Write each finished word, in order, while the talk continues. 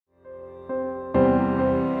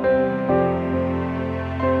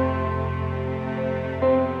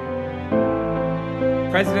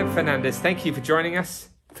President Fernandez, thank you for joining us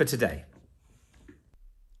for today.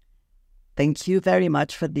 Thank you very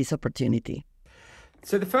much for this opportunity.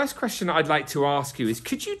 So the first question I'd like to ask you is,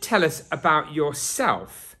 could you tell us about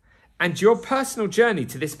yourself and your personal journey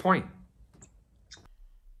to this point?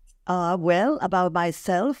 Well, about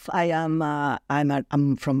myself, I'm a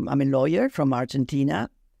lawyer from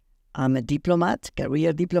Argentina. I'm a diplomat,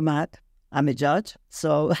 career diplomat. I'm a judge,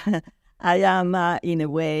 so I am in a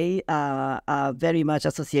way very much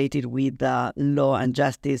associated with law and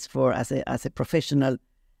justice as a professional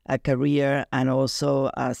career and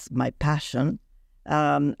also as my passion.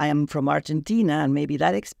 I am from Argentina, and maybe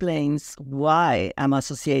that explains why I'm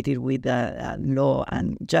associated with law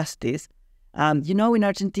and justice. In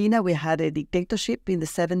Argentina, we had a dictatorship in the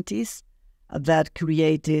 70s that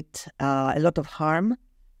created a lot of harm.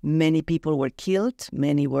 Many people were killed,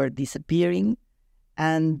 many were disappearing.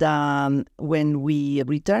 And when we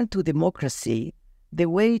returned to democracy, the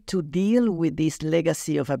way to deal with this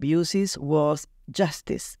legacy of abuses was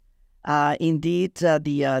justice. Indeed,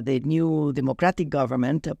 the new democratic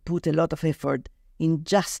government put a lot of effort in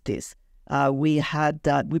justice. We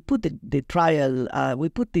put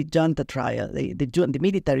the junta trial, the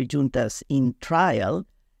military juntas in trial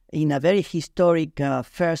in a very historic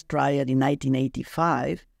first trial in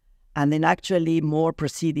 1985, and then actually more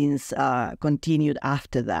proceedings continued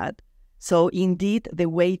after that. So indeed, the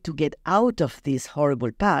way to get out of this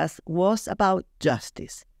horrible past was about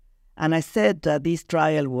justice. And I said this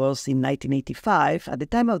trial was in 1985. At the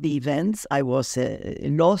time of the events, I was a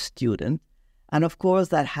law student. And of course,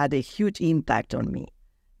 that had a huge impact on me,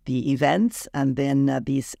 the events and then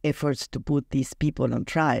these efforts to put these people on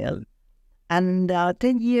trial. And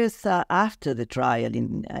 10 years after the trial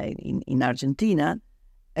in Argentina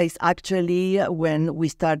is actually when we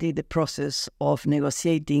started the process of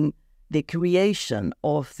negotiating the creation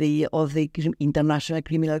of the International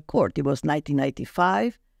Criminal Court. It was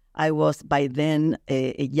 1995. I was by then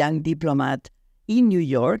a young diplomat in New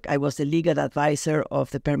York. I was a legal advisor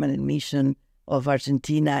of the permanent mission of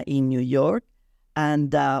Argentina in New York.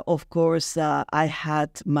 And of course, I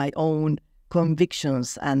had my own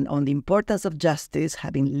convictions and on the importance of justice,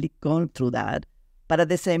 having gone through that. But at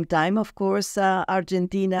the same time, of course,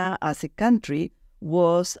 Argentina as a country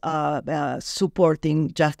was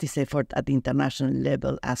supporting justice effort at the international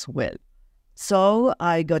level as well. So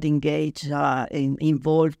I got engaged,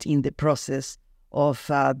 involved in the process of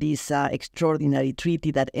this extraordinary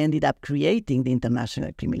treaty that ended up creating the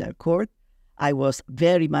International Criminal Court. I was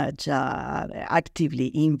very much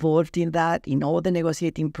actively involved in that, in all the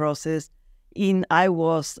negotiating process. I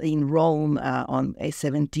was in Rome on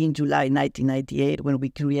 17 July 1998 when we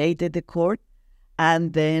created the court.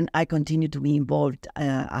 And then I continued to be involved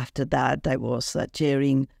after that. I was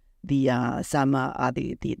chairing the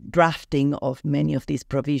drafting of many of these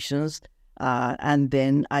provisions. And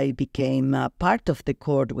then I became part of the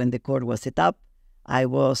court when the court was set up. I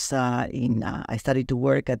started to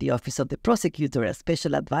work at the Office of the Prosecutor, a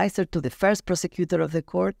special advisor to the first prosecutor of the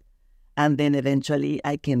court. And then eventually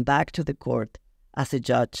I came back to the court as a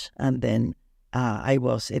judge. And then I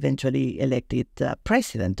was eventually elected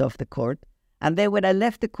president of the court. And then when I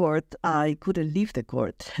left the court, I couldn't leave the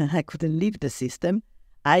court. I couldn't leave the system.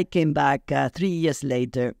 I came back 3 years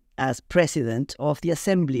later as president of the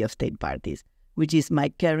Assembly of State Parties, which is my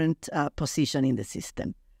current position in the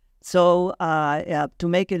system. So to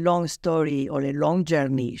make a long story or a long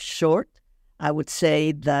journey short, I would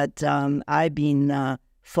say that I've been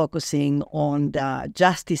focusing on the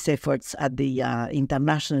justice efforts at the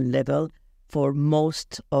international level for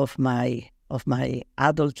most of my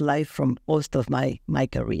adult life, from most of my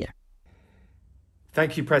career.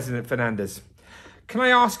 Thank you, President Fernandez. Can I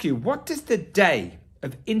ask you, what does the Day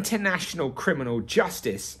of International Criminal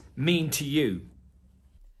Justice mean to you?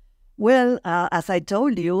 Well, as I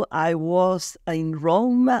told you, I was in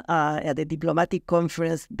Rome at the diplomatic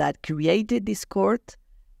conference that created this court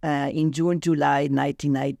in July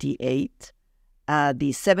 1998.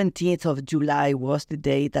 The 17th of July was the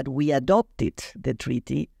day that we adopted the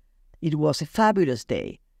treaty. It was a fabulous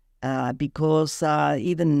day because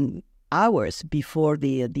even hours before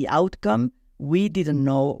the outcome, we didn't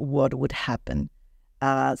know what would happen.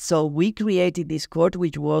 So we created this court,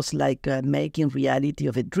 which was like making reality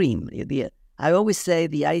of a dream. I always say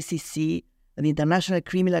the ICC, the International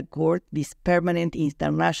Criminal Court, this permanent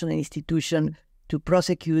international institution to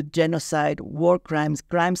prosecute genocide, war crimes,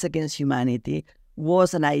 crimes against humanity,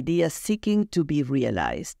 was an idea seeking to be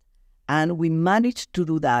realized. And we managed to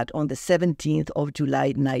do that on the 17th of July,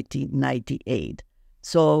 1998.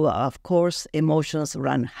 So, of course, emotions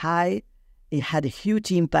ran high. It had a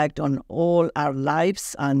huge impact on all our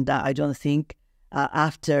lives, and I don't think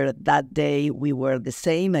After that day, we were the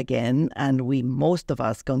same again, and most of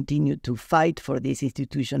us continued to fight for this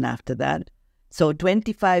institution after that. So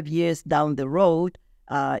 25 years down the road,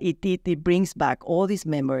 it brings back all these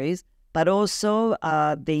memories, but also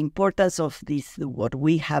the importance of this, what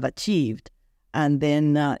we have achieved. And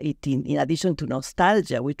then in addition to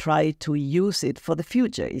nostalgia, we try to use it for the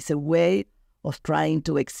future. It's a way of trying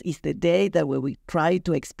to, it's the day that we try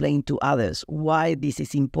to explain to others why this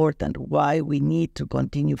is important, why we need to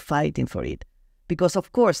continue fighting for it. Because,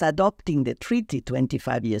 of course, adopting the treaty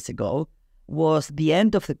 25 years ago was the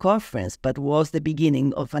end of the conference, but was the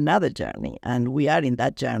beginning of another journey. And we are in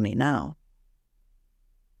that journey now.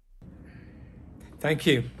 Thank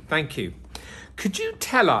you. Thank you. Could you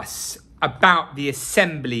tell us about the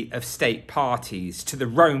Assembly of State Parties to the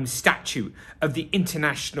Rome Statute of the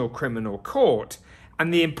International Criminal Court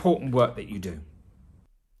and the important work that you do?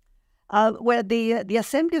 Well, the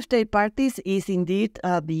Assembly of State Parties is indeed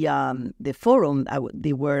the forum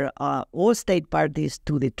where all state parties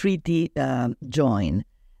to the treaty join.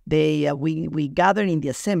 We gather in the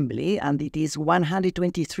Assembly, and it is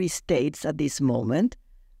 123 states at this moment,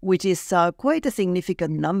 which is quite a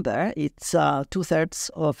significant number. It's 2/3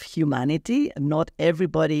 of humanity. Not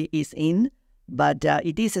everybody is in, but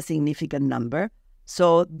it is a significant number.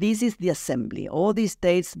 So this is the Assembly. All these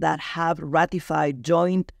states that have ratified,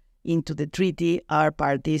 joined into the treaty are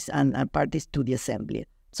parties and parties to the Assembly.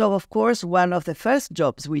 So, of course, one of the first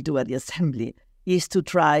jobs we do at the Assembly is to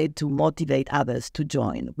try to motivate others to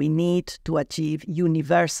join. We need to achieve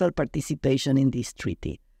universal participation in this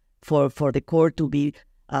treaty for the court to be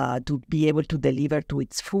able to deliver to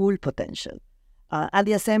its full potential. And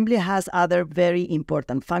the Assembly has other very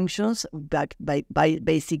important functions.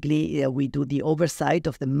 Basically, we do the oversight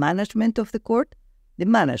of the management of the court. The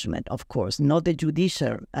management, of course, not the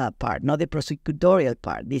judicial part, not the prosecutorial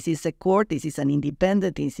part. This is a court, this is an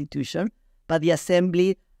independent institution, but the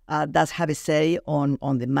Assembly does have a say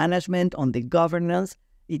on the management, on the governance.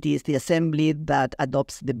 It is the Assembly that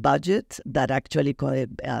adopts the budget, that actually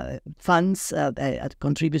funds,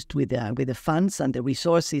 contributes with the funds and the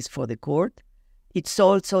resources for the court. It's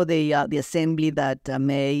also the Assembly that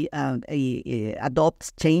may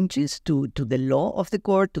adopt changes to the law of the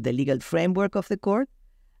court, to the legal framework of the court.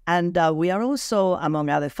 And we are also, among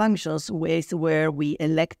other functions, ways where we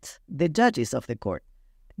elect the judges of the court.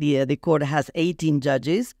 The court has 18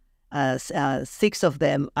 judges. 6 of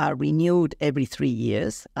them are renewed every 3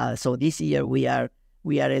 years. So this year we are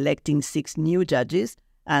electing 6 new judges,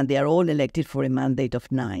 and they are all elected for a mandate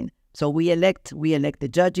of 9. So we elect the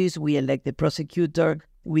judges, we elect the prosecutor,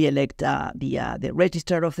 we elect the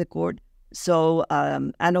registrar of the court. So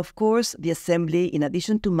and of course the Assembly, in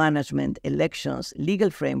addition to management, elections, legal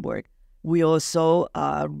framework, we also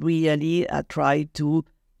really try to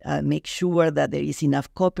make sure that there is enough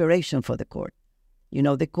cooperation for the court. You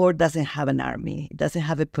know, the court doesn't have an army, it doesn't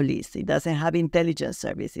have a police, it doesn't have intelligence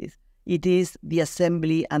services. It is the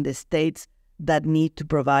Assembly and the states that need to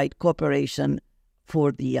provide cooperation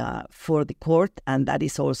for the court, and that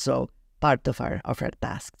is also part of our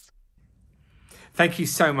tasks. Thank you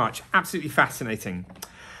so much. Absolutely fascinating.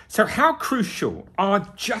 So how crucial are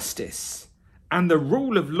justice and the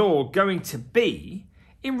rule of law going to be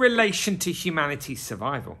in relation to humanity's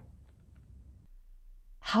survival?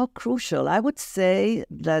 How crucial? I would say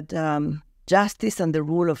that justice and the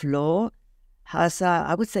rule of law has,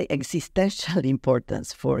 I would say, existential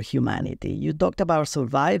importance for humanity. You talked about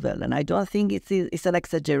survival, and I don't think it's an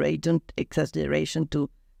exaggeration to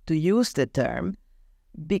use the term,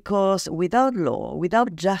 because without law,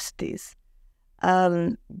 without justice,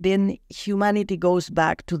 then humanity goes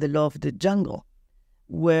back to the law of the jungle,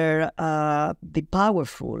 where the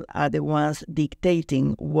powerful are the ones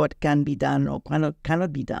dictating what can be done or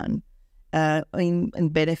cannot be done in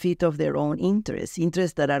benefit of their own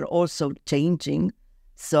interests that are also changing,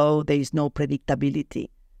 so there is no predictability.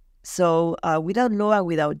 So without law and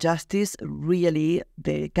without justice, really,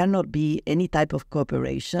 there cannot be any type of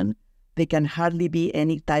cooperation. There can hardly be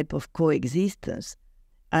any type of coexistence.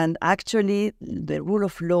 And actually, the rule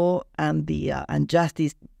of law and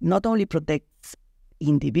justice not only protects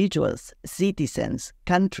individuals, citizens,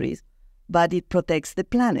 countries, but it protects the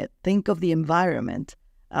planet. Think of the environment.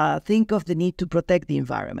 Think of the need to protect the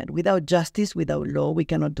environment. Without justice, without law, we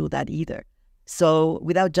cannot do that either. So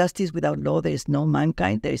without justice, without law, there is no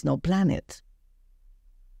mankind, there is no planet.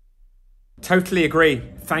 Totally agree.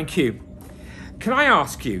 Thank you. Can I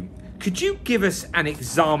ask you, could you give us an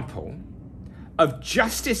example of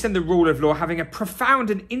justice and the rule of law having a profound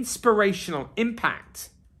and inspirational impact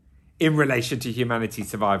in relation to humanity's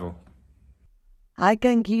survival? I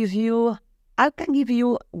can give you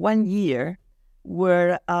 1 year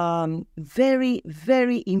where very,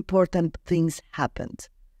 very important things happened.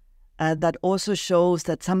 That also shows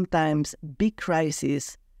that sometimes big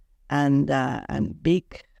crises and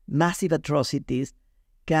big, massive atrocities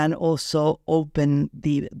can also open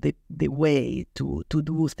the way to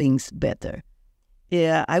do things better.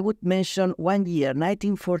 Yeah, I would mention 1 year,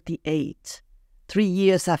 1948, 3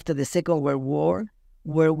 years after the Second World War,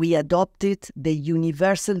 where we adopted the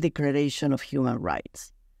Universal Declaration of Human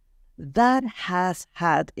Rights. That has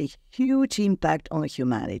had a huge impact on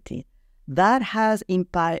humanity. That has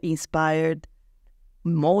inspired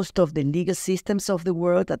most of the legal systems of the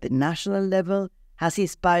world at the national level, has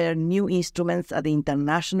inspired new instruments at the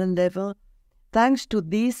international level. Thanks to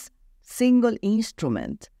this single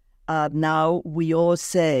instrument, now we all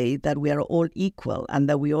say that we are all equal and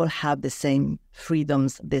that we all have the same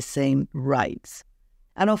freedoms, the same rights.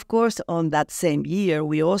 And of course, on that same year,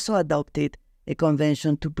 we also adopted a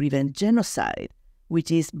convention to prevent genocide,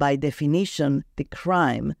 which is by definition the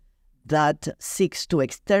crime that seeks to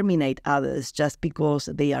exterminate others just because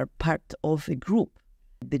they are part of a group.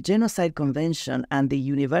 The Genocide Convention and the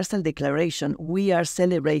Universal Declaration we are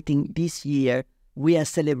celebrating this year, we are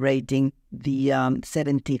celebrating the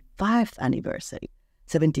 75th anniversary.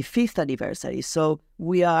 So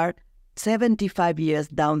we are 75 years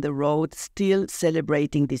down the road, still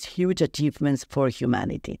celebrating these huge achievements for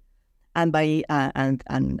humanity. And by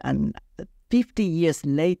 50 years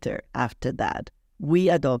later after that, we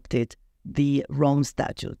adopted the Rome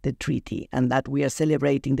Statute, the treaty, and that we are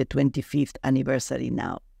celebrating the 25th anniversary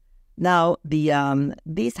now. Now,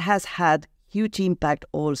 this has had huge impact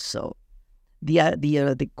also.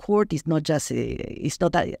 The court is not just like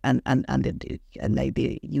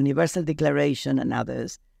the Universal Declaration and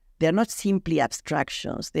others. They are not simply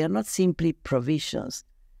abstractions. They are not simply provisions.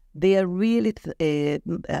 They are really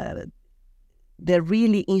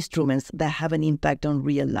instruments that have an impact on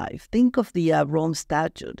real life. Think of the Rome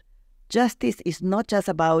Statute. Justice is not just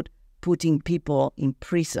about putting people in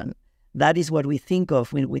prison. That is what we think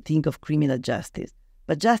of when we think of criminal justice.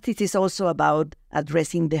 But justice is also about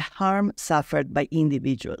addressing the harm suffered by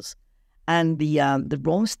individuals. And the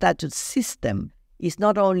Rome Statute system is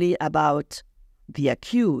not only about the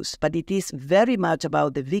accused, but it is very much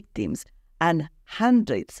about the victims. And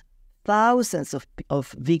hundreds, thousands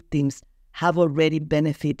of victims have already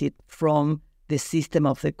benefited from the system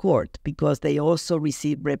of the court because they also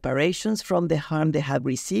receive reparations from the harm they have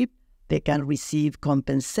received. They can receive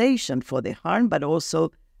compensation for the harm, but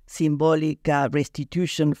also symbolic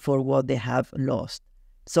restitution for what they have lost.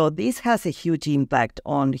 So this has a huge impact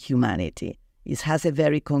on humanity. It has a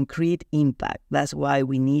very concrete impact. That's why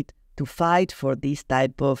we need to fight for this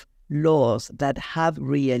type of laws that have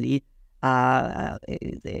really an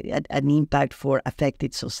impact for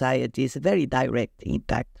affected societies, a very direct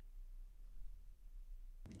impact.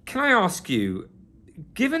 Can I ask you,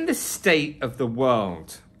 given the state of the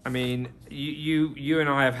world, I mean, you and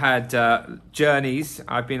I have had journeys.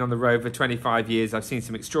 I've been on the road for 25 years. I've seen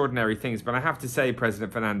some extraordinary things. But I have to say,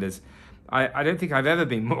 President Fernandez, I don't think I've ever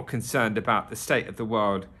been more concerned about the state of the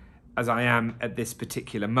world as I am at this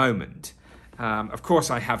particular moment. Of course,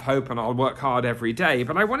 I have hope and I'll work hard every day.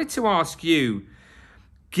 But I wanted to ask you,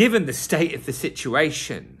 given the state of the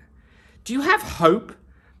situation, do you have hope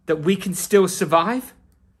that we can still survive?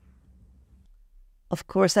 Of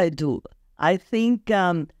course I do. I think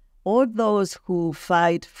all those who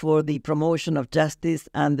fight for the promotion of justice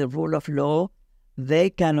and the rule of law, they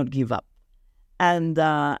cannot give up. And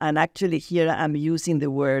actually here I'm using the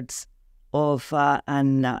words of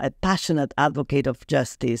a passionate advocate of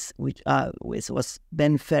justice, which was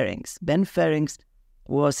Ben Ferrings. Ben Ferrings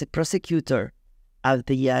was a prosecutor at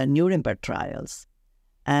the Nuremberg trials.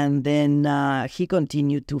 And then he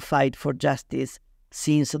continued to fight for justice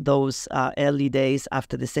since those early days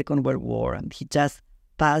after the Second World War. And he just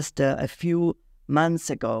passed a few months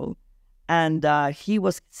ago. And he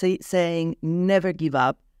was saying never give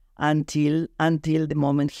up until the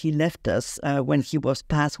moment he left us when he was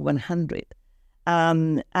past 100.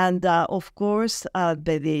 Of course,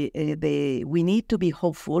 we need to be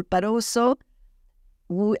hopeful, but also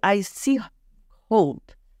I see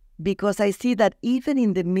hope because I see that even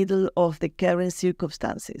in the middle of the current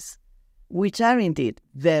circumstances, which are indeed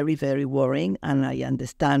very, very worrying, and I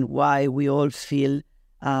understand why we all feel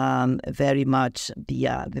very much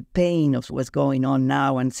the pain of what's going on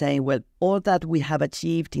now and saying, well, all that we have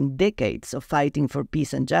achieved in decades of fighting for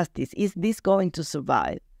peace and justice, is this going to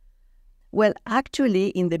survive? Well, actually,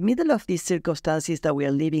 in the middle of these circumstances that we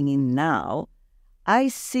are living in now, I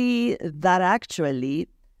see that actually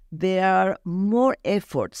there are more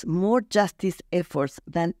efforts, more justice efforts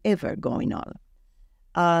than ever going on.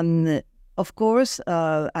 Of course,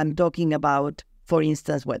 I'm talking about, for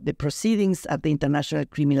instance, what the proceedings at the International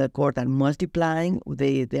Criminal Court are multiplying.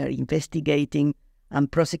 They are investigating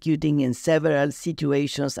and prosecuting in several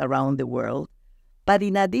situations around the world. But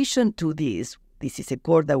in addition to this is a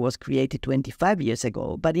court that was created 25 years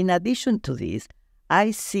ago. But in addition to this, I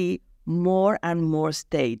see more and more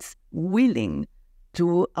states willing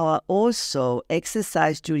to also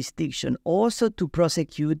exercise jurisdiction, also to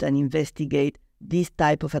prosecute and investigate these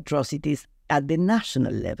type of atrocities at the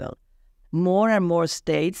national level. More and more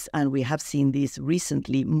states, and we have seen this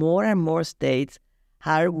recently, more and more states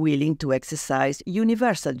are willing to exercise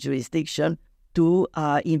universal jurisdiction to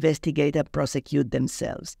investigate and prosecute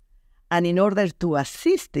themselves. And in order to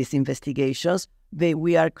assist these investigations,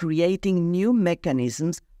 we are creating new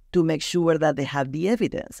mechanisms to make sure that they have the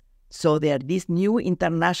evidence. So there are these new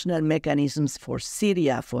international mechanisms for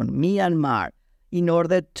Syria, for Myanmar, in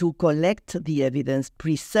order to collect the evidence,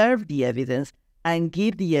 preserve the evidence, and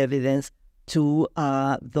give the evidence to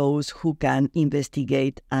those who can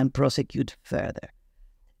investigate and prosecute further.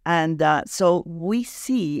 And so we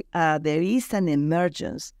see there is an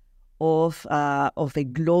emergence of a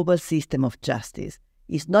global system of justice.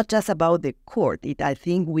 It's not just about the court. I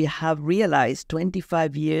think we have realized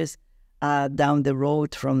 25 years down the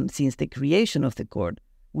road since the creation of the court,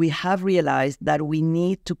 we have realized that we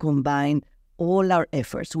need to combine all our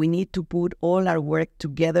efforts. We need to put all our work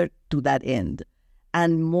together to that end.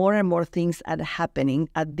 And more things are happening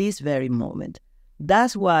at this very moment.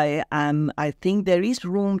 That's why I think there is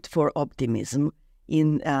room for optimism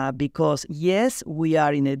because, yes, we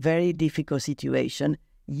are in a very difficult situation.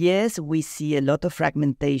 Yes, we see a lot of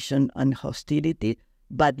fragmentation and hostility.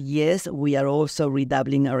 But yes, we are also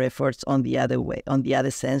redoubling our efforts on the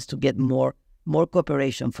other sense, to get more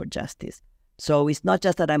cooperation for justice. So it's not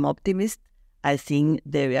just that I'm optimist. I think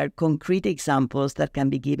there are concrete examples that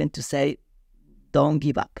can be given to say, don't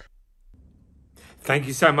give up. Thank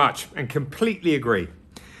you so much, and completely agree.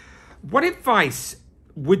 What advice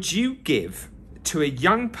would you give to a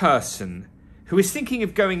young person who is thinking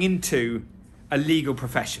of going into a legal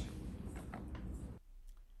profession?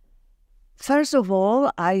 First of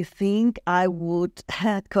all, I think I would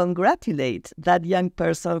congratulate that young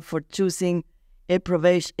person for choosing a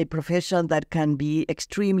profession that can be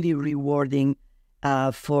extremely rewarding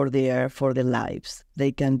for their lives.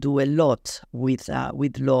 They can do a lot with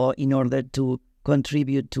law in order to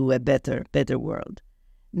contribute to a better world.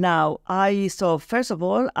 Now, so first of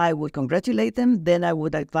all, I would congratulate them. Then I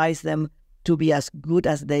would advise them to be as good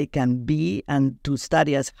as they can be and to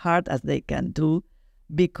study as hard as they can do.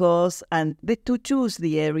 To choose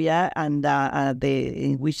the area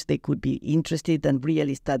in which they could be interested and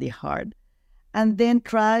really study hard. And then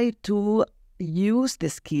try to use the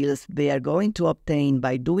skills they are going to obtain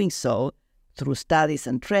by doing so through studies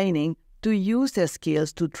and training, to use their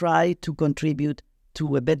skills to try to contribute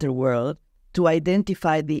to a better world, to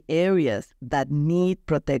identify the areas that need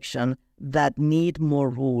protection, that need more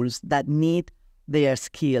rules, that need their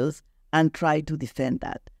skills, and try to defend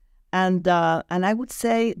that. And I would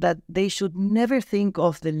say that they should never think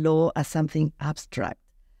of the law as something abstract,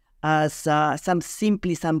 as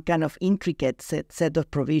some kind of intricate set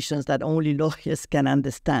of provisions that only lawyers can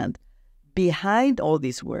understand. Behind all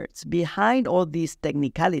these words, behind all these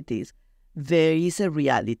technicalities, there is a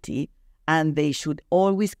reality, and they should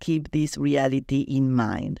always keep this reality in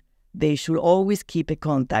mind. They should always keep a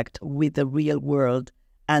contact with the real world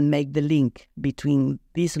and make the link between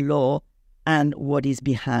this law and what is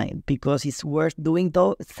behind, because it's worth doing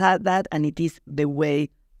that, and it is the way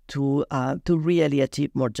to really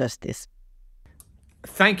achieve more justice.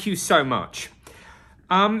 Thank you so much.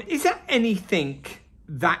 Is there anything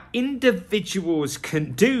that individuals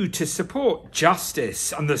can do to support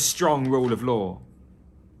justice and the strong rule of law?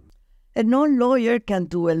 A non-lawyer can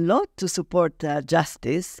do a lot to support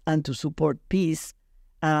justice and to support peace.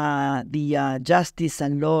 The justice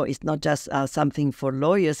and law is not just something for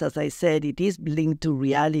lawyers. As I said, it is linked to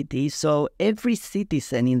reality. So every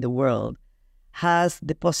citizen in the world has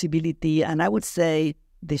the possibility, and I would say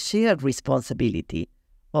the shared responsibility,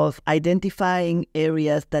 of identifying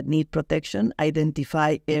areas that need protection,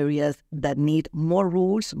 identify areas that need more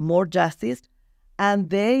rules, more justice, and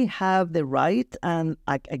they have the right and,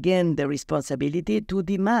 again, the responsibility to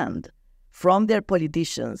demand from their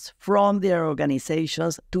politicians, from their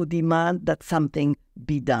organizations, to demand that something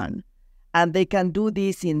be done. And they can do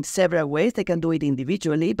this in several ways. They can do it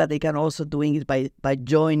individually, but they can also do it by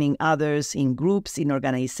joining others in groups, in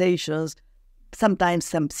organizations, sometimes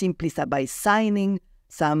simply by signing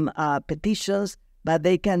some petitions, but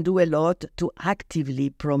they can do a lot to actively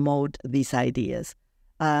promote these ideas.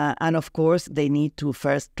 And of course, they need to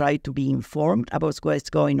first try to be informed about what's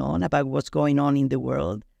going on in the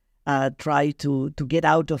world, try to get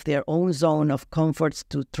out of their own zone of comforts,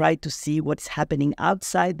 to try to see what's happening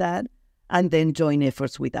outside that, and then join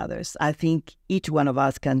efforts with others. I think each one of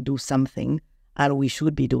us can do something, and we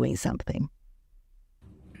should be doing something.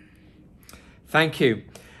 Thank you.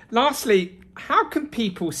 Lastly, how can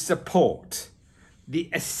people support the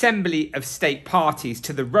Assembly of State Parties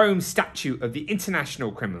to the Rome Statute of the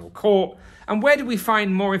International Criminal Court, and where do we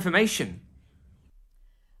find more information?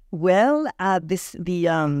 Well,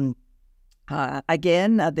 the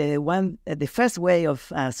first way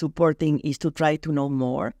of supporting is to try to know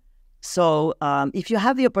more. So, if you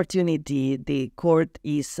have the opportunity, the court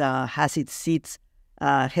has its seats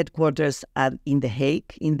headquarters in The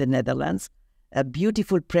Hague, in the Netherlands.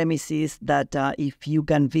 Beautiful premises that if you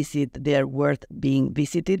can visit, they're worth being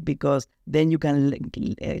visited, because then you can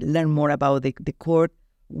learn more about the court,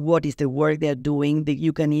 what is the work they're doing.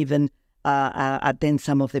 You can even attend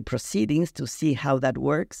some of the proceedings to see how that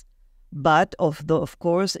works. But of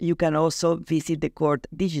course, you can also visit the court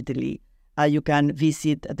digitally. You can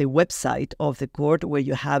visit the website of the court, where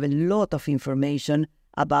you have a lot of information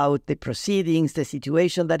about the proceedings, the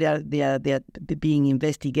situation that they are being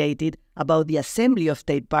investigated, about the Assembly of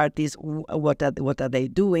State Parties, what are they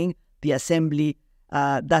doing. The Assembly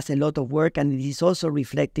does a lot of work, and it is also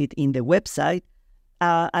reflected in the website.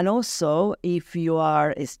 And also, if you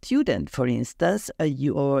are a student, for instance,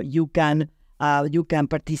 you can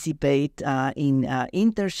participate in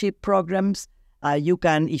internship programs. You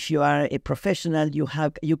can, if you are a professional,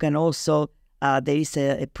 you can also. There is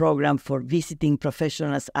a program for visiting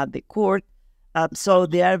professionals at the court. So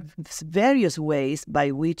there are various ways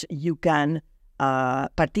by which you can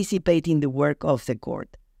participate in the work of the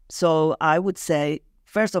court. So I would say,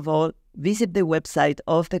 first of all, visit the website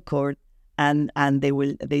of the court, and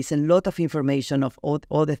there's a lot of information of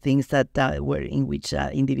all the things that in which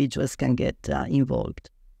individuals can get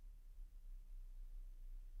involved.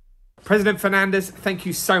 President Fernandez, thank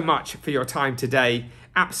you so much for your time today.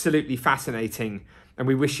 Absolutely fascinating. And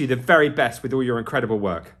we wish you the very best with all your incredible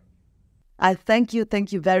work. I thank you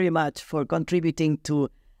very much for contributing to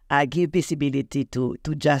give visibility to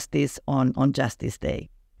justice on Justice Day.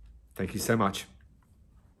 Thank you so much.